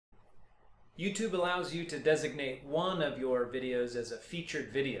YouTube allows you to designate one of your videos as a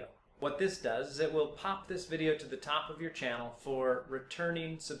featured video. What this does is it will pop this video to the top of your channel for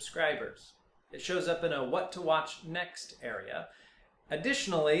returning subscribers. It shows up in a What to Watch Next area.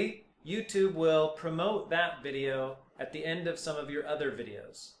 Additionally, YouTube will promote that video at the end of some of your other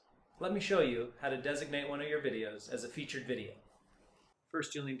videos. Let me show you how to designate one of your videos as a featured video.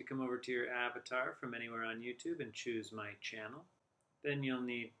 First, you'll need to come over to your avatar from anywhere on YouTube and choose My Channel. Then you'll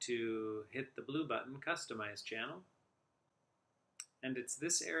need to hit the blue button, Customize Channel. And it's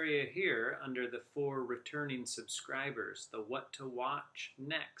this area here under the For Returning Subscribers, the What to Watch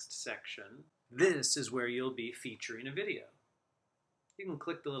Next section. This is where you'll be featuring a video. You can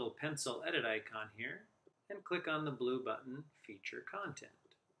click the little pencil edit icon here and click on the blue button, Feature Content.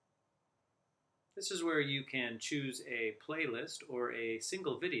 This is where you can choose a playlist or a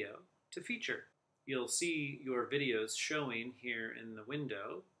single video to feature. You'll see your videos showing here in the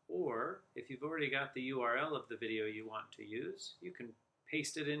window, or if you've already got the URL of the video you want to use, you can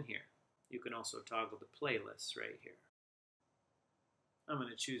paste it in here. You can also toggle the playlists right here. I'm going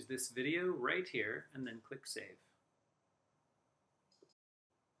to choose this video right here and then click Save.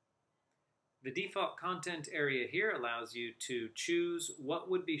 The default content area here allows you to choose what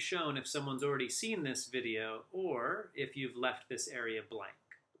would be shown if someone's already seen this video or if you've left this area blank.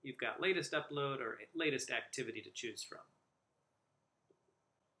 You've got latest upload or latest activity to choose from.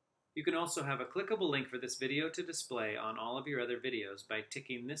 You can also have a clickable link for this video to display on all of your other videos by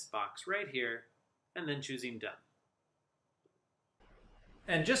ticking this box right here and then choosing Done.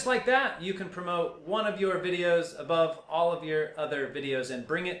 And just like that, you can promote one of your videos above all of your other videos and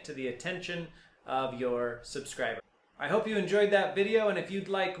bring it to the attention of your subscriber. I hope you enjoyed that video, and if you'd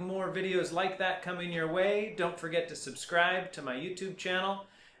like more videos like that coming your way, don't forget to subscribe to my YouTube channel.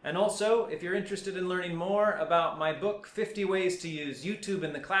 And also, if you're interested in learning more about my book, 50 Ways to Use YouTube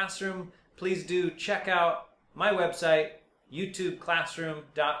in the Classroom, please do check out my website,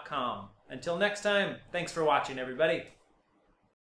 youtubeclassroom.com. Until next time, thanks for watching, everybody.